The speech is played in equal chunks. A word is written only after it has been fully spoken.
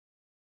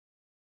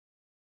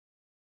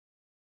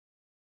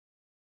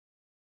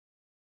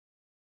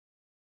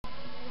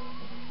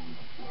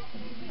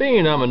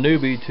Being I'm a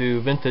newbie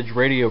to vintage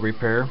radio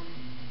repair,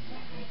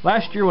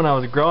 last year when I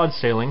was garage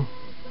sailing,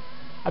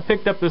 I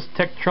picked up this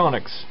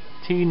Tektronix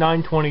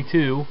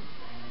T922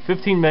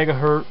 15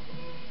 megahertz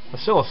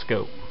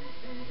oscilloscope.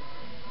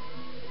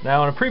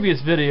 Now in a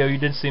previous video you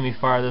did see me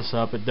fire this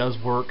up. It does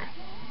work.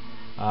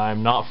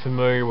 I'm not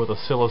familiar with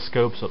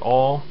oscilloscopes at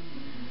all,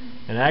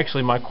 and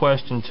actually my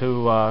question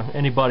to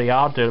anybody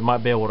out there that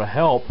might be able to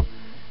help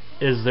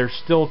is there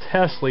still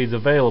test leads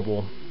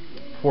available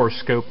for a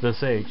scope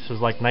this age. This is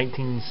like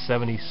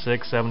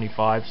 1976,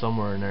 75,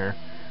 somewhere in there.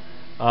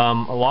 A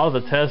lot of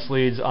the test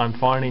leads I'm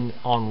finding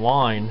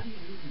online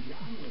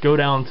go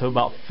down to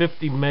about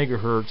 50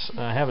 megahertz.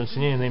 I haven't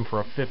seen anything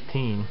for a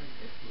 15.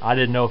 I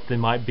didn't know if they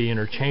might be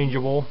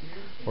interchangeable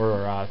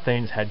or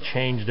things had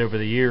changed over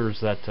the years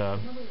that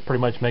pretty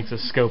much makes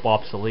this scope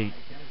obsolete.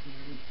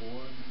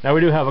 Now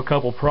we do have a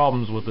couple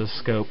problems with this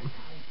scope.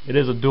 It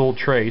is a dual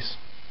trace.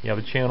 You have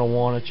a channel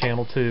 1 and a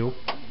channel 2.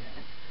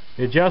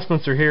 The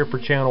adjustments are here for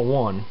channel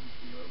 1.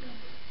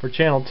 For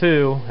channel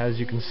 2, as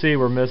you can see,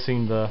 we're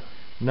missing the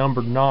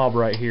numbered knob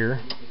right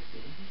here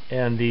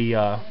and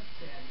the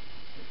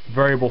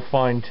variable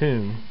fine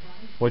tune,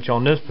 which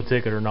on this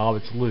particular knob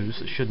it's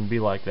loose. It shouldn't be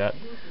like that.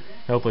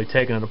 Hopefully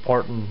taking it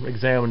apart and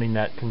examining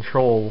that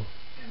control,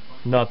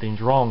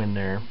 nothing's wrong in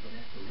there.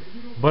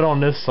 But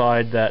on this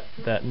side,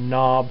 that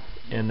knob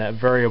and that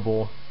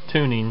variable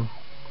tuning,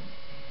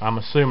 I'm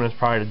assuming it's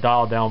probably to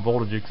dial down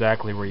voltage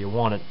exactly where you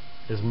want it,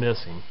 is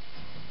missing.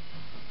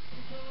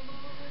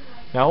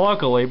 Now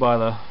luckily, by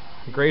the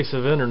grace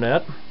of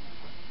internet,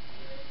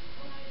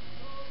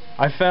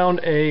 I found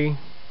a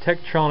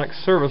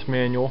Tektronix service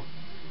manual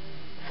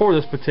for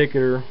this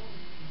particular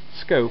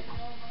scope.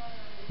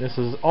 This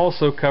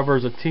also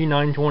covers a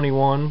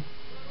T921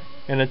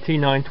 and a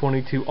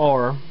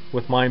T922R,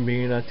 with mine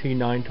being a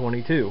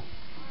T922.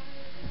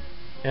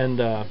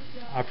 And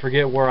I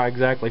forget where I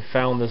exactly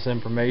found this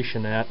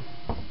information at.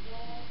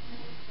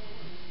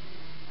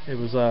 It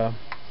was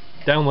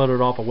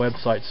downloaded off a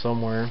website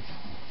somewhere.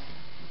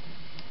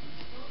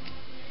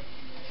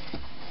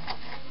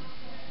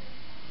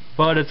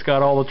 But it's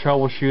got all the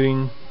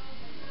troubleshooting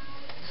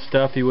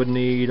stuff you would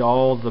need,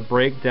 all the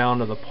breakdown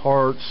of the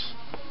parts,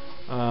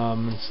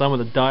 some of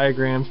the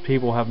diagrams.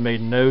 People have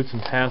made notes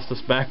and passed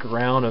us back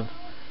around of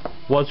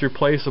what's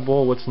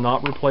replaceable, what's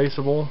not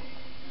replaceable.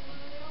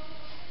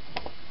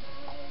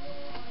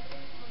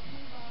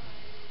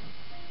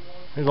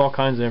 There's all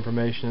kinds of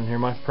information in here.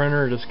 My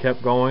printer just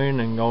kept going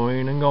and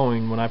going and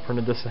going when I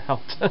printed this out.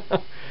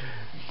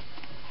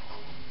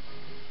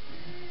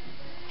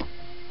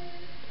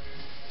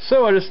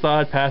 So I just thought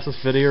I'd pass this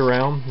video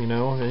around. You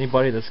know,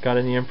 anybody that's got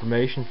any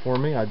information for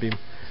me, I'd be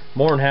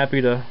more than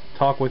happy to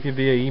talk with you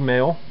via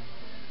email,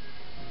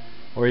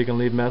 or you can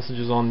leave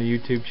messages on the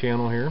YouTube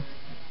channel here.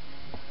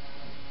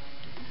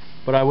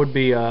 But I would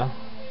be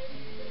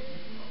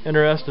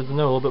interested to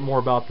know a little bit more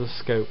about this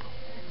scope.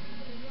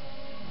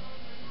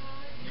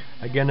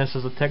 Again, this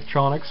is a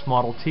Tektronix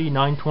model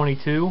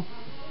T922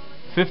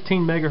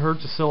 15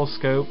 megahertz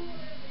oscilloscope,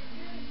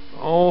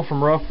 all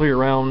from roughly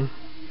around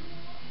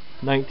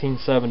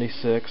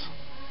 1976.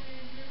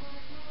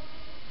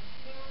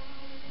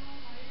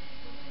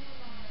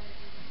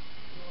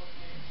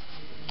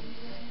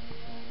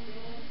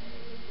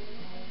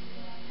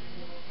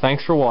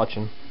 Thanks for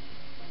watching.